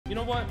You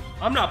know what?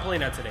 I'm not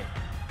playing that today.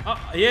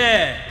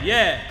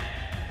 Yeah.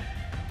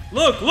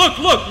 Look.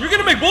 You're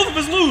gonna make both of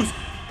us lose.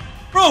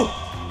 Bro.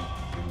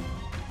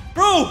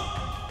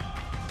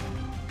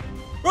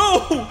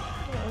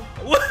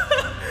 What?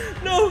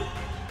 No.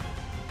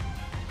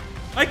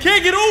 I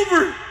can't get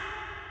over.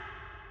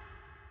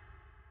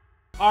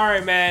 All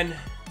right, man.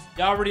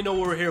 Y'all already know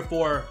what we're here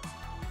for.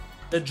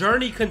 The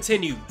journey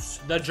continues.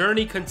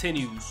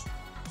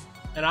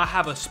 And I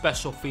have a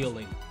special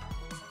feeling.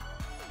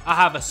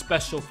 I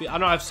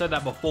know I've said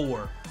that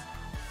before.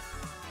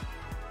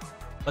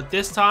 But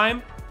this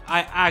time,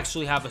 I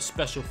actually have a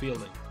special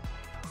feeling.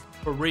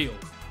 For real.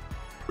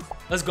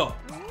 Let's go.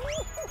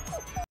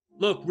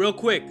 Look, real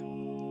quick.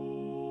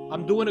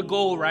 I'm doing a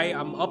goal, right?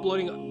 I'm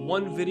uploading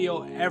one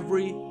video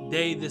every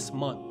day this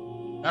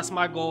month. That's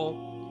my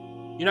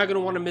goal. You're not going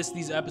to want to miss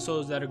these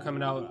episodes that are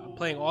coming out. I'm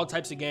playing all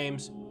types of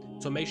games.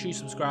 So make sure you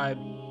subscribe.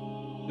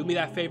 Do me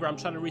that favor. I'm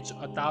trying to reach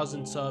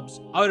 1,000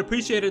 subs. I would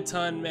appreciate it a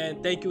ton,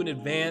 man. Thank you in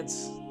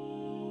advance.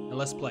 And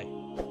let's play.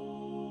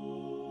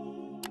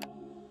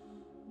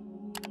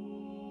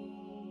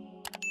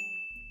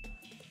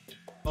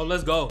 Oh,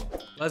 let's go.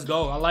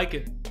 I like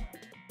it.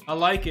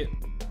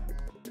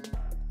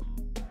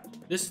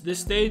 This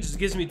stage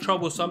gives me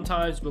trouble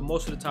sometimes, but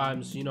most of the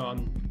times, you know,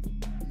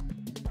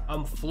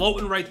 I'm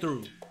floating right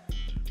through.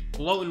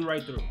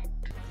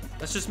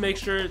 Let's just make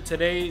sure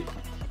today,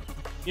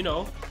 you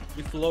know,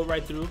 we float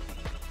right through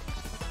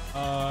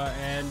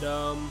and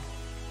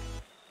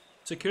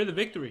secure the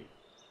victory.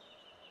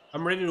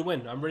 I'm ready to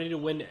win. I'm ready to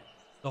win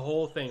the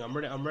whole thing. I'm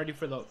ready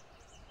for the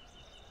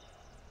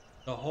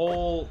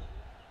whole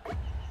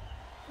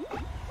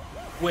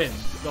win.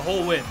 The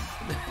whole win.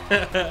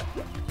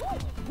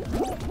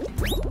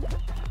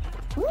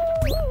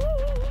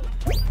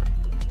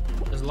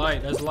 That's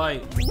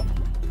light.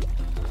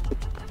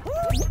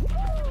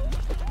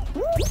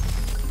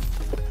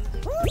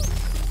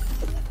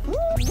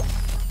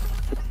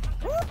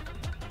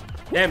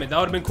 Damn it, that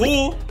would have been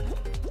cool.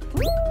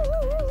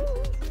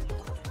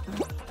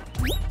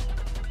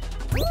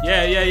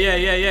 Yeah.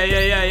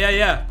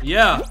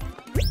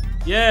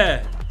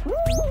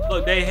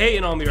 Look, they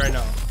hating on me right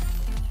now.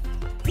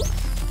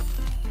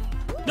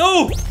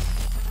 No!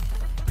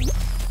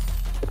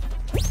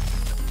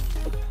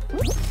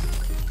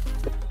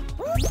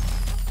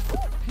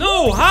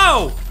 No,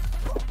 how?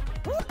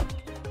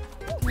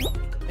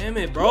 Damn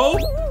it, bro.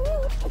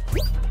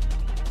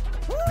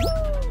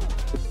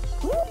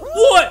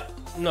 What?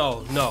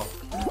 No.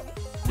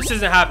 This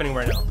isn't happening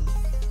right now.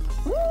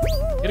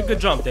 Get a good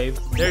jump, Dave.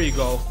 There you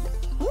go.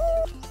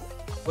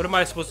 What am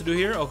I supposed to do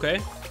here?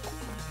 Okay.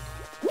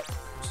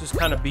 This is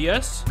kind of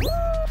BS.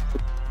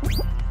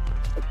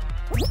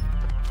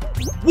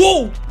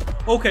 Whoa!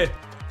 Okay.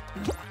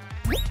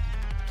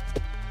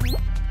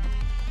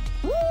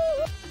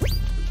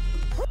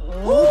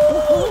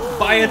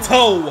 By a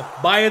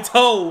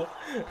toe.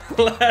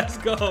 Let's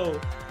go.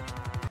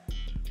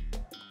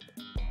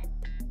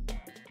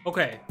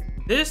 Okay,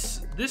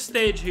 this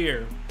stage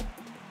here,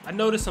 I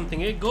noticed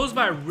something. It goes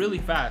by really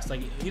fast.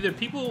 Like, either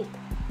people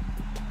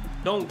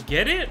don't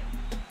get it,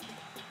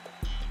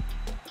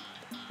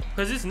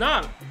 because it's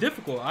not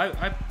difficult.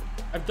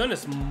 I've done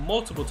this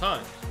multiple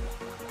times,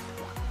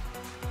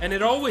 and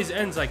it always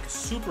ends like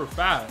super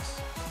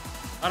fast.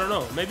 I don't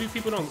know. Maybe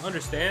people don't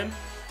understand.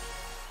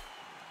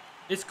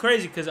 It's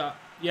crazy because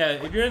yeah,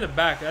 if you're in the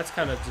back, that's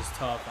kind of just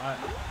tough.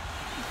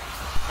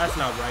 That's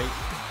not right.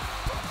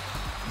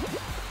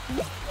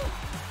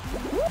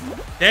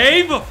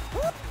 Dave!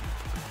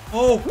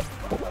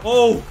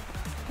 Oh!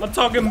 I'm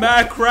talking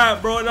mad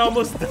crap, bro, and I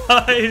almost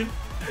died.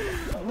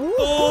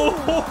 Oh!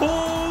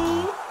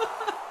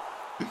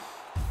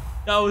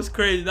 That was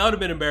crazy. That would have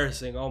been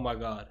embarrassing. Oh my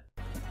god.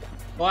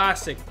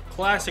 Classic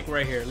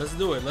right here. Let's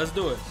do it.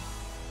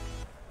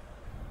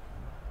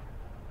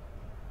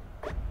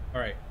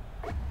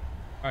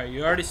 Alright,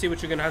 you already see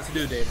what you're gonna have to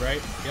do, Dave, right?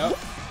 Yep.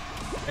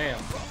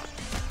 Damn.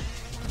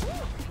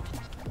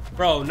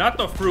 Bro, not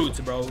the fruits,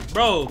 bro.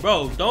 Bro,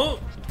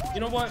 don't. You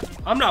know what?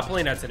 I'm not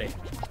playing that today.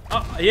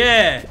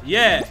 Yeah.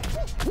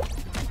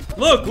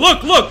 Look.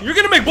 You're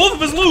gonna make both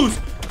of us lose.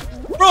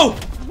 Bro.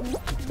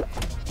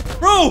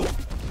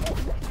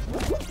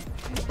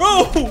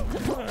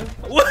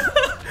 What?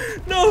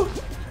 No.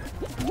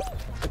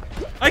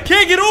 I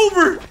can't get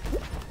over.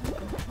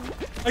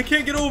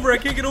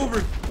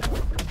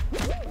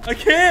 I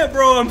can't,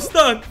 bro. I'm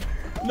stuck.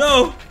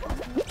 No.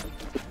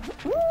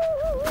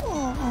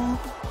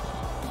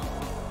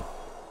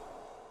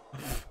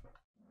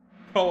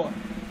 Bro.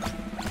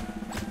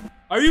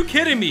 Are you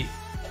kidding me?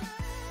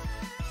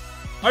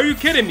 Are you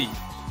kidding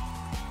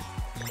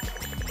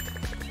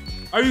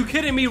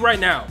me right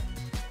now?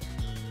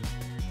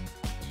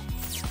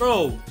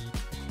 Bro.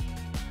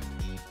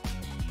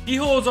 He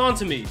holds on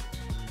to me.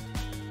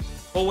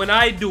 But when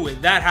I do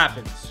it, that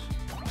happens.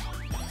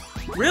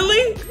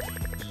 Really?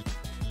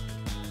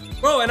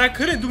 Bro, and I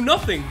couldn't do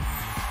nothing.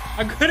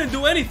 I couldn't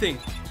do anything.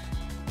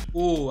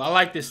 Ooh, I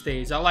like this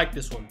stage. I like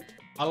this one.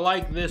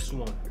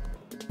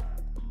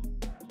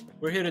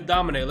 We're here to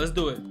dominate. Let's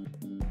do it.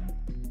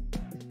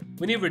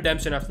 We need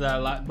redemption after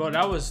that. Bro,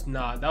 that was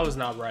not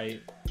right.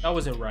 That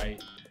wasn't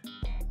right.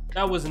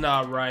 That was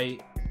not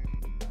right.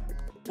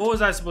 What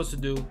was I supposed to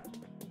do?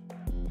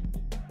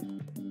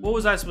 What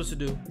was I supposed to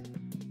do?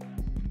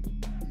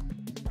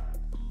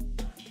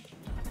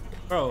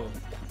 Bro.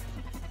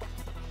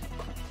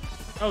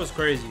 That was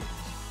crazy.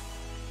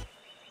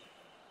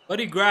 But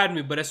he grabbed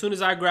me, but as soon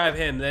as I grab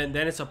him, then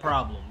it's a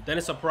problem. Then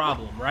it's a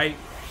problem, right?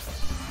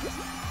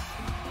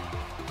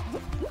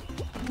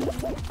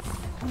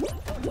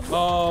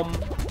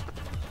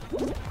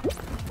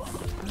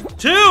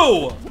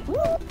 Two!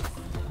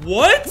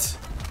 What?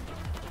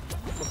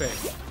 Okay.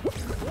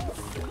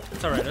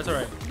 That's alright, that's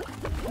alright.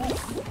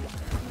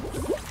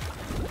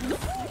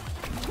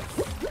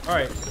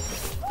 Alright.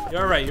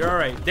 You're alright, you're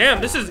alright.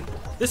 Damn, this is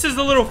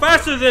a little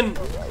faster than...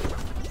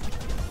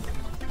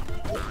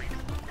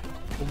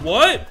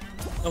 What?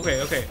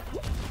 Okay, okay.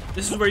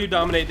 This is where you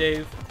dominate,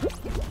 Dave.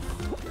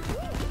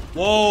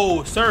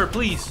 Whoa, sir,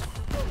 please.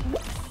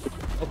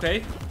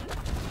 Okay.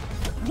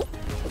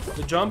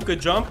 Good jump, good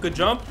jump, good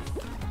jump.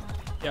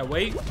 Yeah,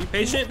 wait, be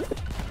patient.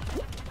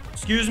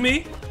 Excuse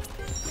me.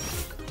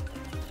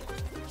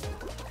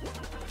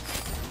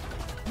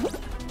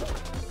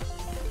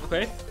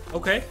 Okay,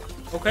 okay,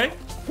 okay.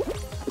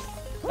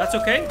 That's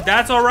okay.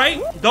 That's all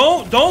right.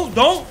 Don't.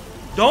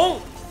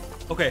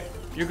 Okay,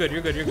 you're good,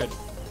 you're good, you're good.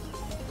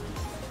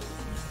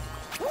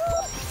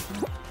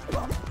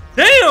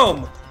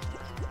 Damn!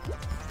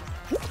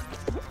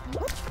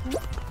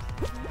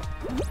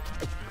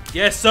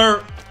 Yes,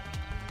 sir.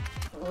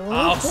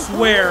 I'll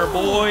swear,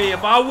 boy,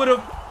 if I would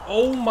have...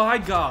 Oh, my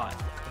God.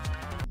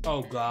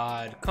 Oh,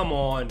 God. Come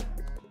on.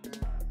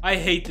 I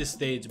hate this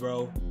stage,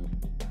 bro.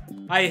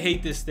 I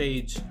hate this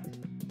stage.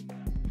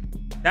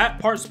 That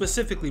part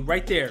specifically,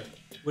 right there.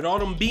 With all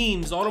them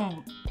beams, all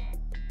them...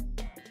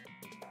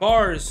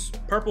 bars,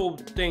 purple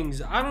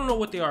things. I don't know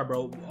what they are,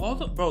 bro.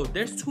 Bro,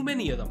 there's too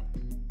many of them.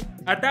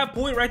 At that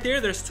point right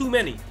there, there's too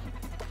many.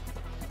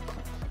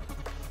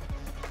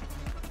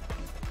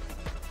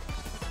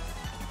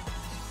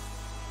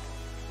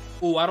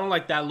 Ooh, I don't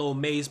like that little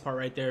maze part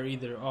right there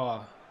either.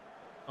 Oh,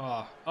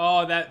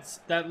 that's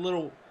that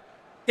little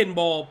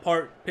pinball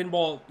part.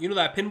 Pinball, you know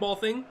that pinball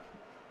thing?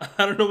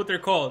 I don't know what they're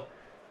called.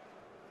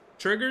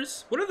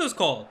 Triggers? What are those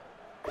called?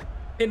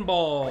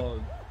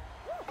 Pinball.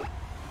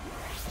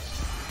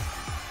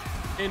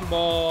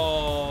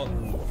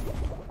 Pinball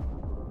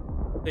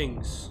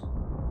things.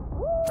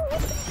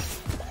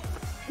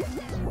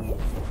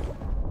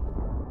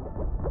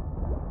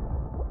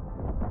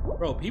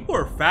 Bro, people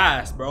are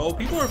fast, bro.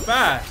 People are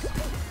fast.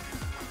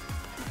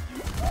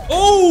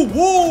 Oh,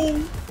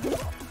 whoa.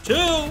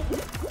 Chill.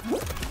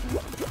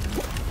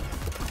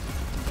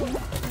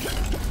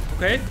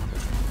 Okay.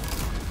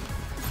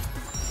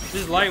 This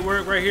is light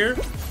work right here.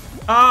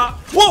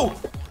 Whoa.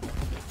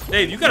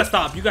 Dave, you gotta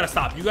stop. You gotta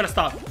stop. You gotta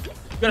stop.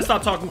 You gotta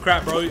stop talking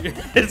crap, bro.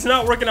 It's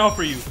not working out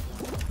for you.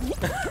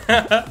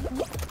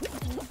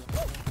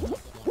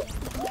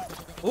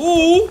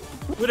 Ooh,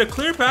 with a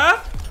clear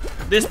path.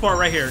 This part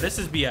right here. This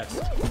is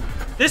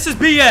BS. This is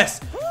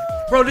BS.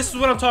 Bro, this is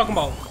what I'm talking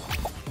about.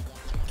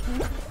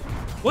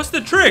 What's the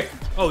trick?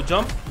 Oh,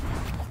 jump.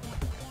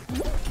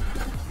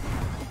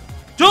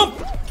 Jump!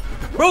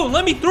 Bro,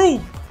 let me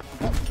through.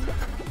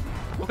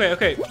 Okay,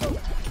 okay.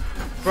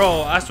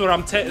 Bro, that's what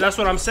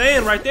I'm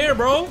saying right there,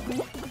 bro.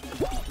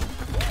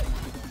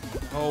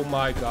 Oh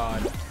my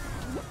God.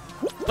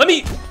 Let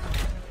me.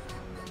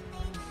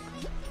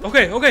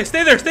 Okay, okay,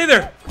 stay there, stay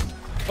there.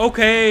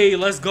 Okay,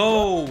 let's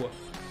go.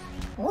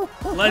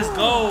 Let's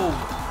go.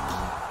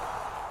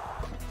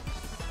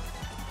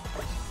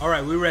 All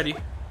right, we ready.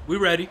 We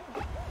ready.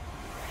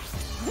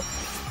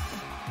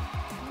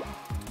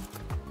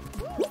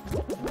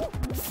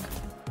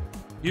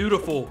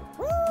 Beautiful.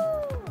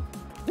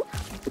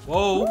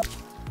 Whoa.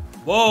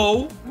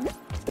 Whoa.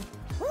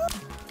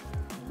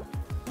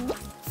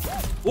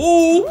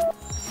 Ooh.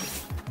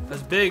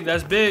 That's big.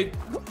 That's big.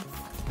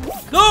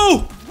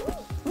 No.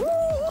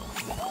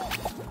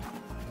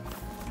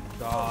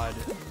 God.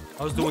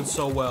 I was doing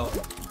so well.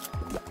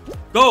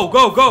 Go,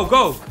 go, go,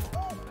 go.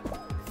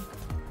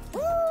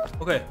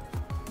 Okay.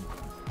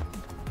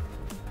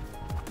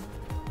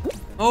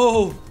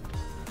 Oh.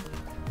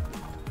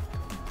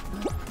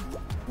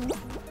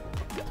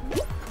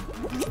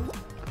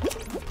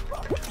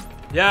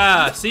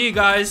 Yeah, see you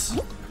guys.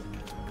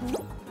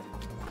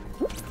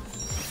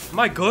 Am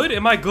I good?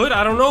 Am I good?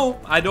 I don't know.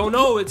 I don't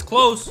know. It's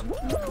close.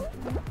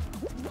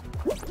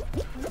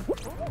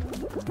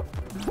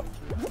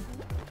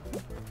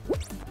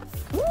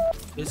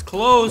 It's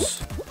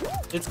close.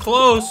 It's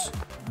close.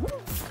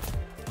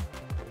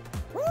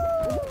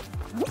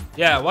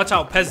 Yeah, watch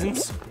out,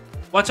 peasants.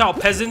 Watch out,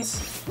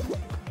 peasants.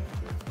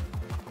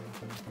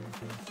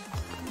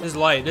 This is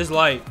light. This is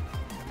light.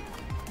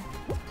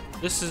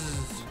 This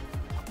is...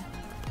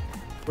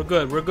 We're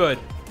good. We're good.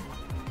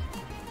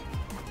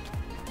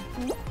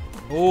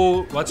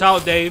 Oh, watch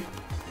out, Dave.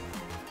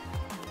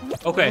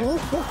 Okay.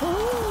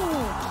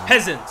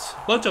 Peasants.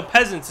 Bunch of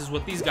peasants is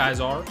what these guys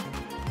are.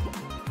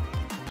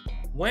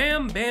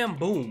 Wham, bam,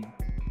 boom.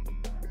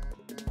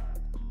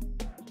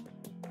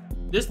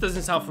 This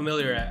doesn't sound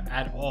familiar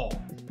at all.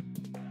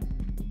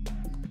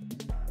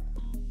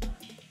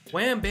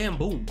 Wham, bam,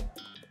 boom.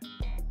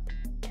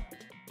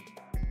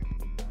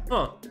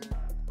 Huh.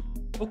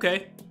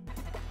 Okay.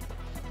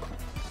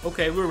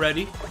 Okay, we're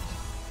ready.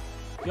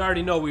 You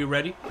already know we're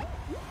ready.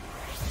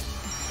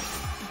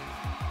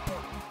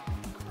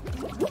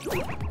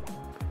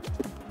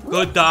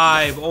 Good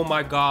dive. Oh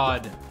my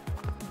god.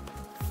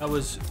 That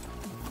was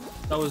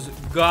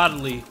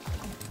godly.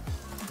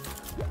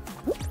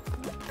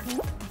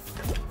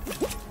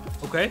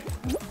 Okay.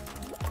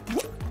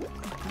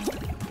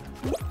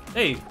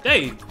 Hey,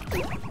 Dave.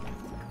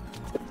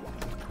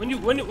 When you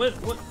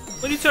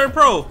turn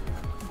pro?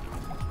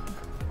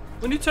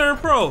 When you turn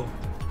pro?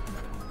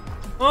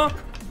 Huh?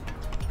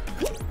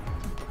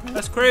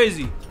 That's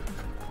crazy.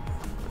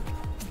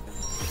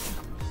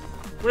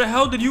 Where the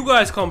hell did you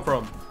guys come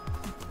from?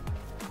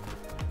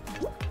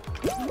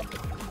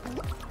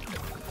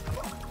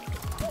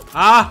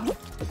 Ah!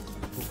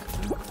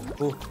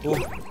 Oh, oh.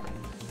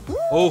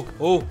 Oh,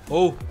 oh,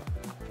 oh.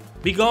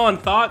 Be gone,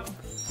 thought.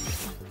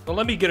 Don't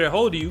let me get a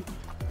hold of you.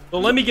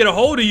 Don't let me get a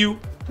hold of you.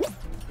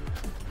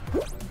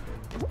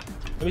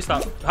 Let me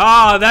stop.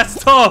 Ah, that's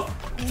tough.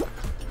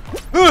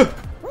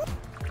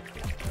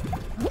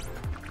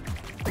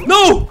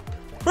 No!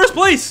 First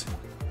place!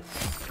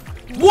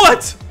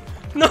 What?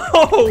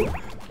 No!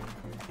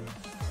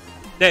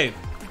 Dave.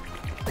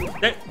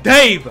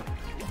 Dave!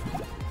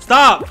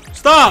 Stop!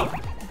 Stop!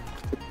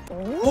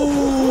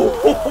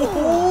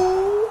 Oh.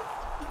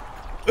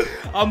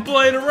 I'm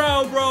playing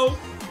around, bro.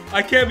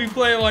 I can't be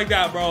playing like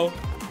that, bro.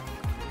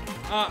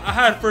 I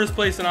had first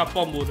place and I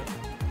fumbled.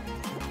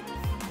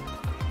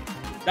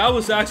 That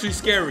was actually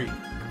scary.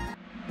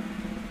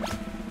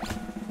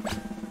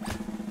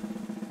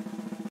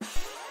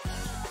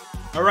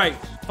 All right,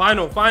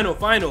 final.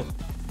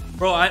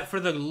 Bro, for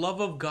the love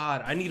of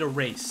God, I need a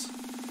race,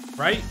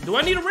 right? Do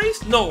I need a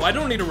race? No, I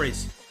don't need a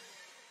race.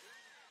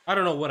 I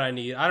don't know what I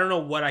need. I don't know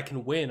what I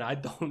can win. I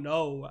don't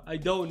know. I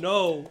don't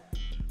know.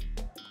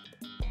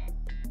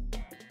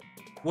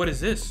 What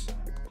is this?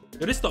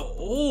 It is the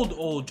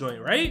old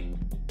joint, right?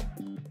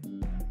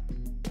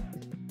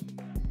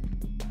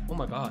 Oh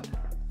my God.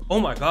 Oh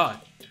my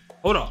God.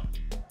 Hold on.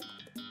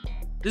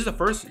 This is the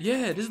first?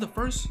 Yeah, this is the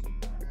first.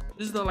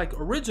 This is the like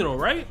original,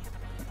 right?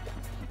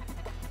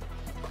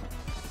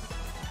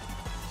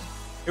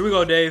 Here we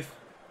go, Dave.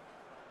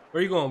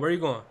 Where you going? Where you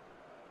going?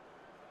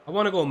 I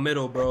want to go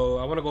middle, bro.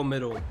 I want to go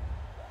middle.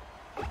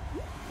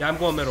 Yeah, I'm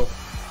going middle.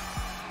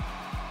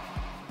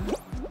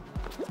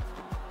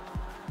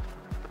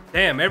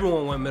 Damn,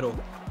 everyone went middle.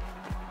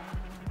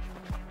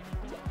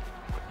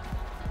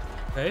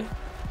 Okay.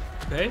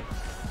 Okay.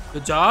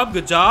 Good job.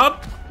 Good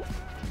job.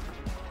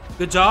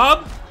 Good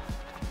job.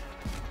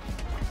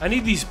 I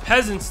need these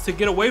peasants to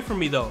get away from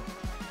me, though.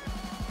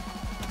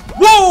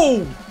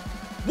 Whoa!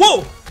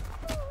 Whoa!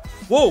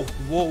 Whoa!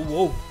 Whoa!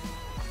 Whoa!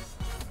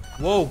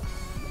 Whoa!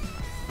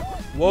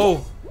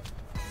 Whoa!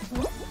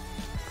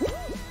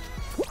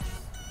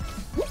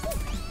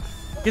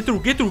 Get through!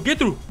 Get through! Get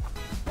through!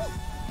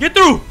 Get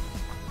through!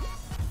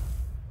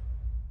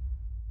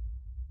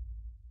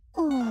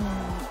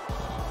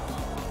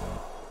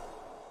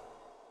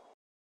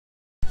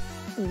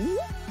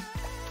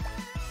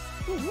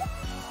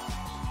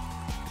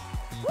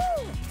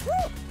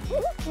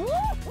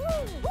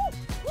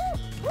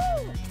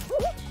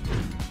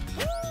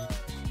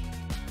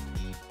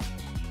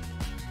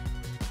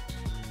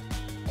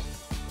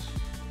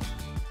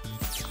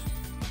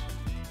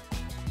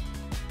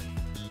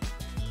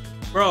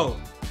 Bro,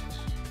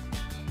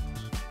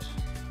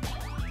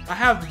 I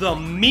have the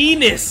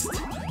meanest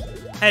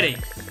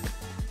headache.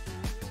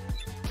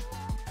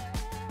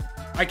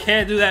 I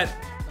can't do that.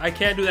 I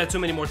can't do that too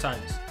many more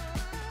times.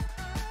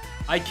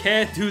 I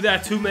can't do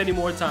that too many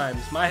more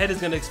times. My head is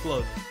gonna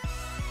explode.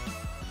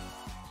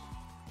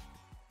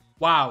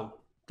 Wow,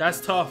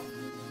 that's tough.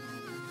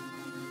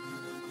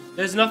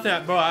 There's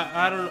nothing, bro.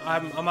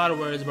 I'm out of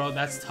words, bro.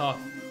 That's tough.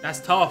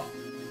 That's tough.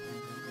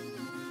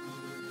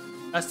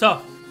 That's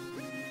tough.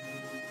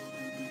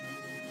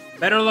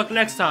 Better luck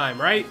next time,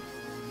 right?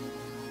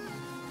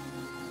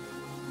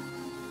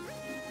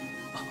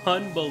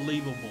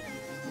 Unbelievable.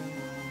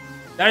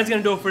 That is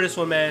gonna do it for this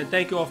one, man.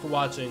 Thank you all for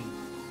watching.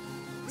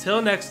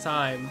 Till next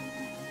time,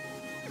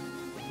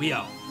 we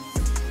out.